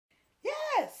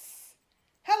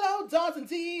Dolls and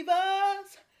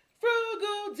Divas,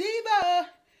 Frugal Diva,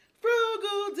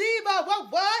 Frugal Diva,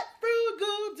 what?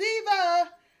 Frugal Diva.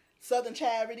 Southern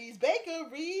Charities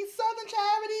Bakery, Southern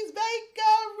Charities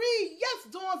Bakery. Yes,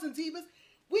 Dolls and Divas,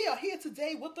 we are here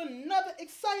today with another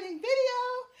exciting video.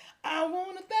 I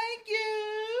want to thank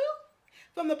you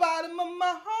from the bottom of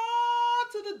my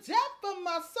heart to the depth of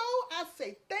my soul. I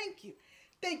say thank you.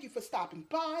 Thank you for stopping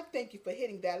by. Thank you for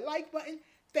hitting that like button.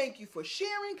 Thank you for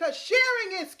sharing, because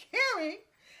sharing is caring.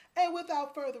 And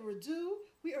without further ado,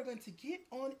 we are going to get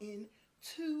on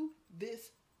into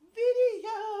this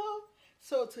video.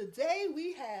 So today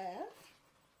we have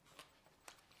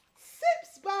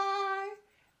Sips By,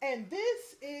 and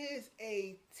this is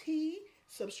a tea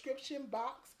subscription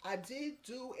box. I did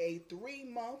do a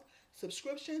 3-month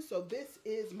subscription, so this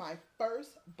is my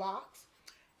first box.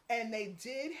 And they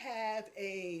did have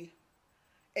a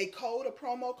code, a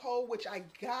promo code, which I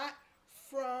got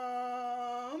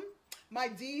from my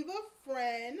Diva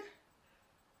friend.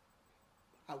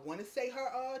 I want to say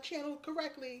her channel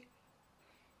correctly.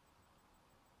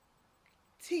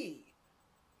 Tea.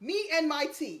 Me and my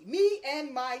tea. Me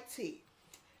and my tea.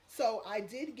 So I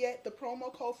did get the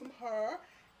promo code from her,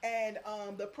 and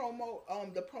the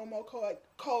promo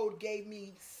code gave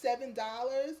me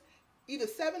 $7, either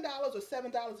 $7 or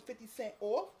 $7.50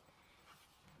 off.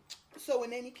 So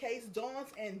in any case, Dawns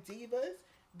and Divas,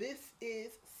 this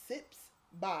is Sips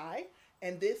By,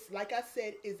 and this, like I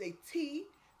said, is a tea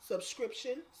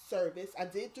subscription service. I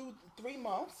did do 3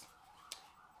 months,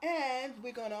 and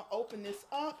we're gonna open this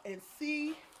up and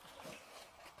see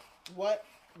what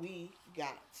we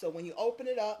got. So when you open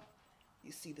it up,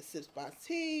 you see the Sips By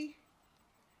tea,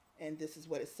 and this is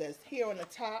what it says here on the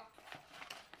top,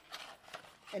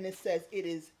 and it says it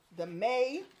is the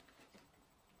May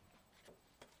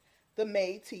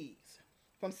teas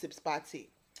from Sips By Tea.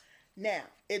 Now,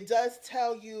 it does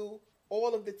tell you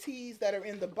all of the teas that are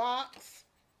in the box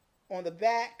on the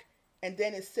back, and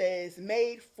then it says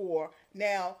made for.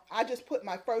 Now, I just put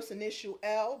my first initial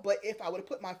L, but if I would have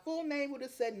put my full name, it would have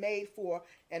said made for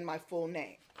and my full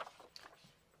name.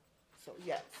 So,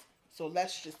 yes. So,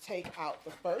 let's just take out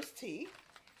the first tea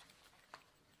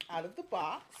out of the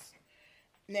box.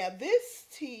 Now, this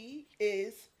tea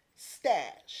is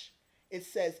Stash. It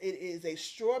says it is a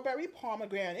strawberry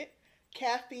pomegranate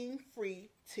caffeine-free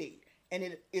tea, and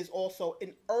it is also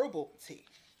an herbal tea.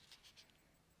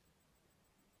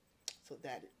 So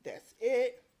that's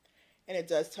it, and it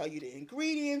does tell you the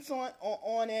ingredients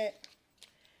on it.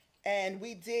 And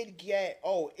we did get,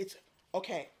 oh, it's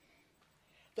okay.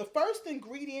 The first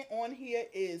ingredient on here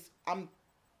is, I'm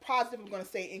positive I'm going to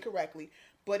say it incorrectly,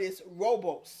 but it's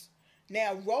Rooibos.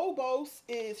 Now, Rooibos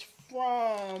is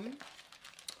from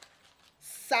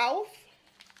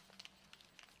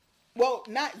well,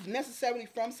 not necessarily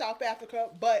from South Africa,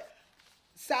 but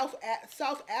South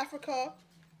Africa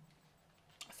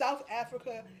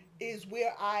is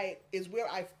where I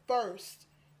first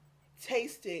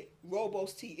tasted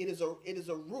Rooibos tea. It is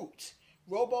a root.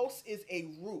 Rooibos is a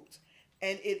root,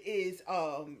 and it is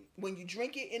when you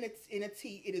drink it in a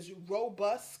tea, it is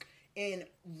robust and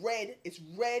red. It's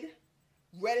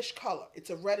reddish color. It's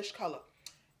a reddish color.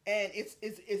 And it's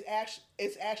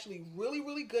actually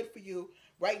really good for you.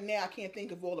 Right now, I can't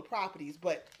think of all the properties,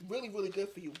 but really good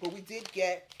for you. But we did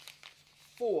get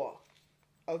 4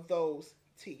 of those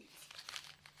teas.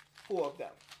 4 of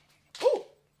them. Ooh,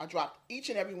 I dropped each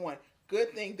and every one.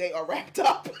 Good thing they are wrapped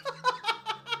up.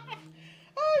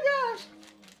 Oh gosh.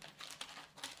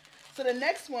 So the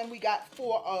next one we got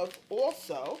 4 of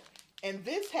also, and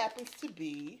this happens to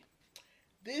be,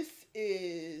 this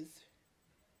is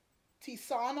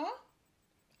Tisana.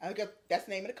 I guess that's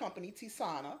the name of the company,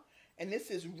 Tisana. And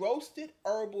this is roasted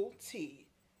herbal tea,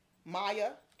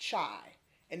 Maya Chai.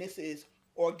 And this is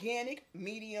organic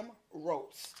medium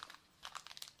roast.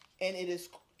 And it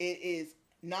is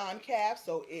non-caff,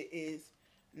 so it is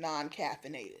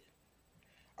non-caffeinated.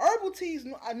 Herbal teas,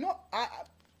 as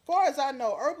far as I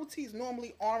know, herbal teas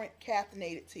normally aren't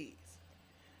caffeinated teas.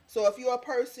 So if you're a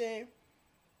person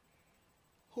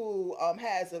who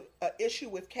has an issue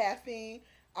with caffeine,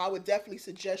 I would definitely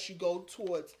suggest you go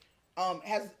towards,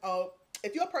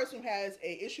 if you're a person who has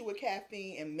an issue with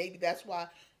caffeine and maybe that's why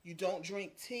you don't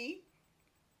drink tea,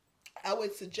 I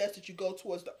would suggest that you go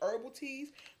towards the herbal teas,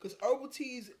 because herbal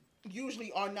teas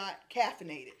usually are not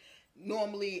caffeinated.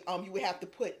 Normally, you would have to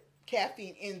put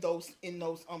caffeine in those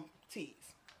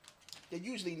teas. They're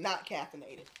usually not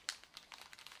caffeinated.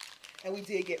 And we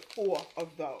did get 4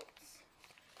 of those.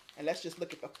 And let's just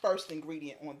look at the first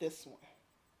ingredient on this one.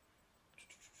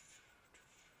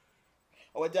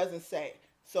 Oh, it doesn't say.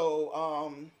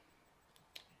 So,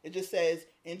 It just says,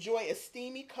 enjoy a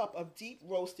steamy cup of deep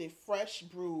roasted, fresh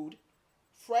brewed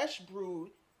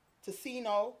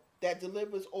Ticino that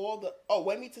delivers all the, oh,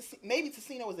 wait, maybe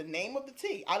Ticino is the name of the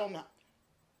tea. I don't know.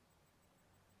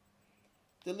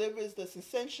 Delivers the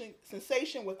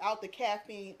sensation without the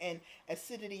caffeine and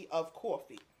acidity of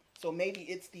coffee. So maybe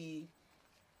it's the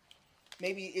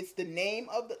name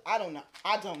of the, I don't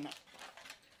know.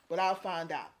 But I'll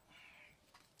find out.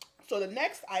 So the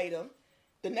next item,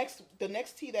 the next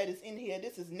tea that is in here,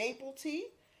 this is maple tea.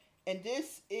 And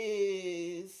this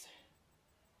is,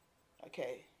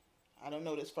 okay, I don't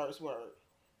know this first word.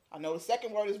 I know the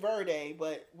second word is verde,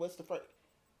 but what's the first?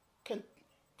 I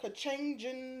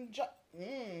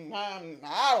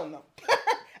don't know.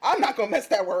 I'm not going to mess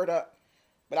that word up.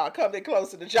 But I'll come in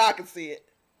closer so y'all can see it.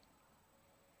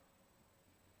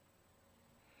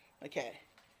 Okay.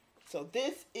 So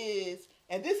this is,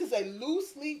 and this is a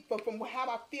loose leaf, but from how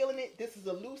I'm feeling it, this is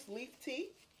a loose leaf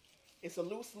tea. It's a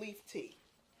loose leaf tea.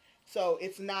 So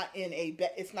it's not in a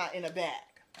bag.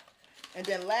 And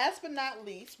then last but not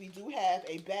least, we do have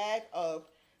a bag of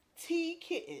Tea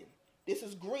Kitten. This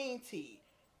is green tea.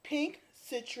 Pink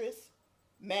citrus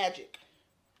magic.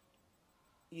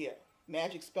 Yeah,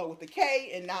 magic spelled with a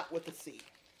K and not with a C.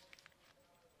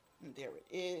 And there it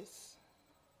is.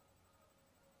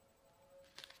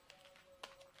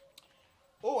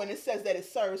 Oh, and it says that it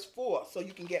serves 4, so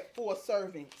you can get 4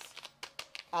 servings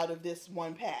out of this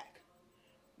one pack.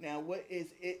 Now, what is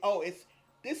it? Oh,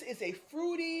 this is a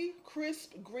fruity,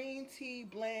 crisp green tea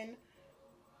blend,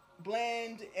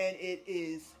 and it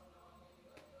is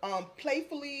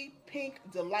playfully pink,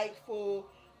 delightful.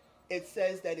 It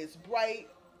says that it's bright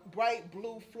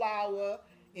blue flower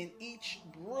in each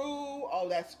brew. Oh,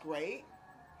 that's great.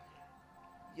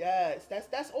 Yes,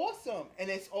 that's awesome. And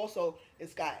it's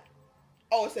got,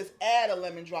 oh, it says add a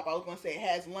lemon drop. I was going to say it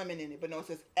has lemon in it, but no, it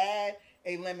says add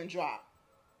a lemon drop.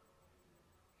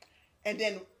 And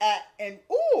then add a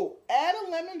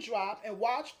lemon drop and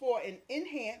watch for an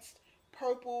enhanced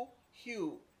purple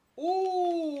hue.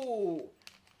 Ooh,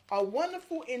 a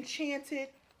wonderful enchanted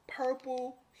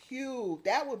purple hue.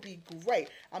 That would be great.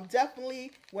 I'm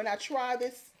definitely, when I try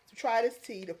this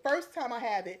tea, the first time I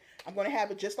have it, I'm going to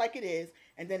have it just like it is.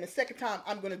 And then the second time,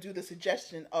 I'm going to do the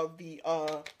suggestion of the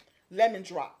lemon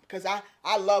drop, because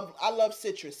I love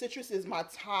citrus. Citrus is my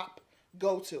top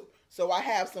go-to. So I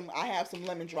have some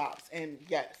lemon drops, and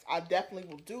yes, I definitely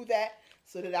will do that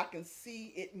so that I can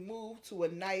see it move to a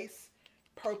nice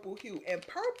purple hue. And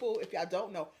purple, if y'all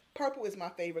don't know, purple is my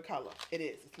favorite color. It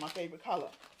is. It's my favorite color.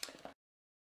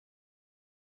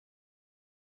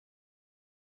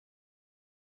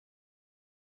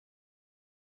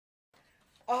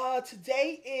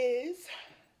 Today is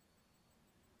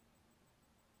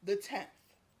the 10th.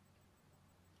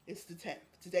 It's the 10th.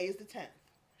 Today is the 10th.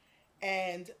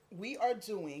 And we are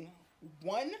doing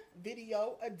one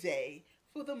video a day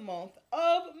for the month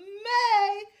of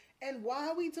May. And why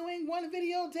are we doing one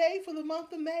video a day for the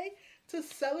month of May? To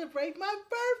celebrate my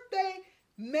birthday.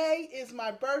 May is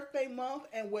my birthday month,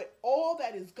 and with all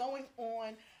that is going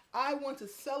on, I want to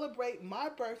celebrate my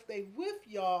birthday with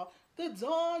y'all, the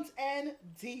Dawns and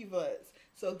Divas.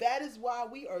 So that is why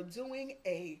we are doing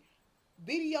a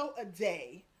video a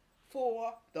day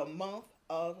for the month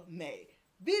of May.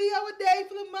 Video a day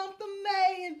for the month of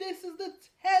May, and this is the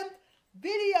 10th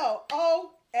video.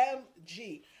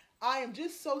 OMG. I am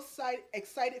just so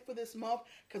excited for this month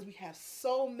because we have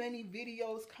so many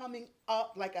videos coming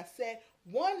up. Like I said,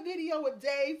 one video a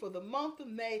day for the month of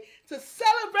May to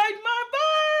celebrate my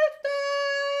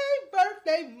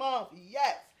birthday month.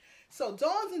 Yes. So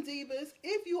Dawns and Divas,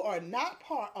 if you are not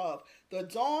part of the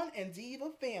Dawn and Diva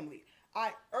family,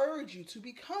 I urge you to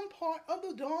become part of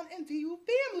the Dawn and Diva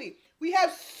family. We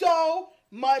have so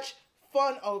much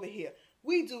fun over here.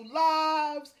 We do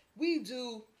lives. We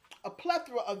do a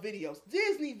plethora of videos.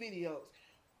 Disney videos.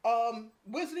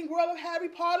 Wizarding World of Harry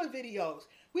Potter videos.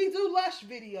 We do Lush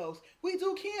videos. We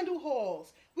do candle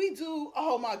hauls. We do,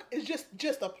 oh my, it's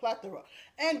just a plethora.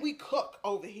 And we cook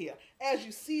over here. As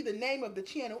you see, the name of the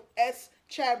channel,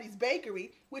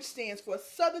 SouthernCharityBakery, which stands for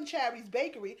Southern Charities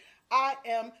Bakery. I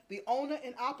am the owner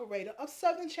and operator of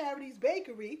Southern Charities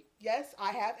Bakery. Yes,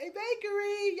 I have a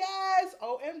bakery. Yes,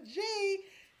 OMG.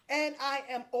 And I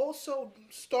am also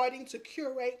starting to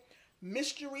curate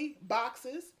mystery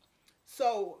boxes.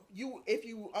 So if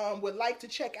you would like to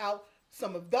check out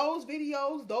some of those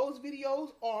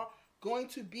videos are going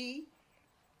to be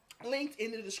linked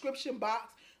in the description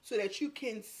box so that you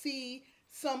can see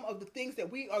some of the things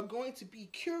that we are going to be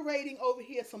curating over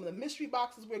here, some of the mystery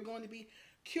boxes we're going to be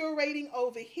curating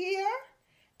over here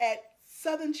at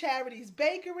Southern Charities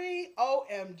Bakery,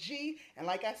 OMG. And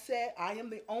like I said, I am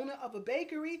the owner of a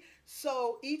bakery,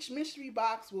 so each mystery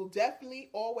box will definitely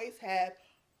always have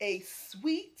a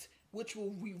sweet, which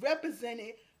will be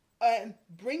represented and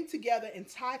bring together and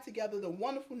tie together the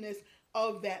wonderfulness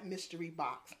of that mystery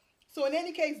box. So in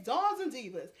any case, Dons and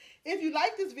Divas, if you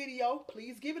like this video,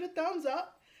 please give it a thumbs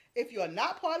up. If you are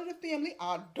not part of the family,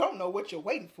 I don't know what you're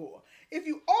waiting for. If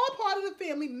you are part of the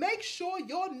family, make sure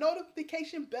your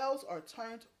notification bells are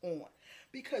turned on,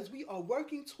 because we are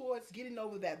working towards getting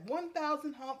over that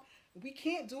 1,000 hump. We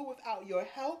can't do it without your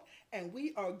help, and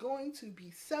we are going to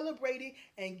be celebrating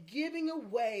and giving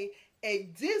away a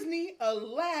Disney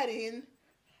Aladdin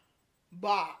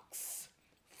box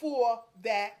for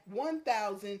that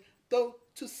 1,000, though,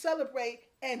 to celebrate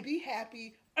and be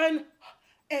happy. And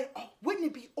wouldn't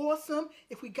it be awesome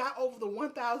if we got over the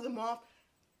 1,000 mark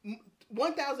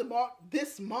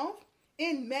this month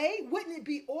in May? Wouldn't it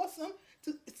be awesome?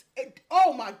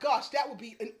 Oh my gosh, that would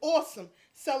be an awesome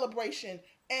celebration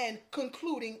and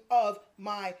concluding of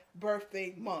my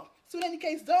birthday month. So in any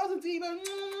case, Dolls and Diva,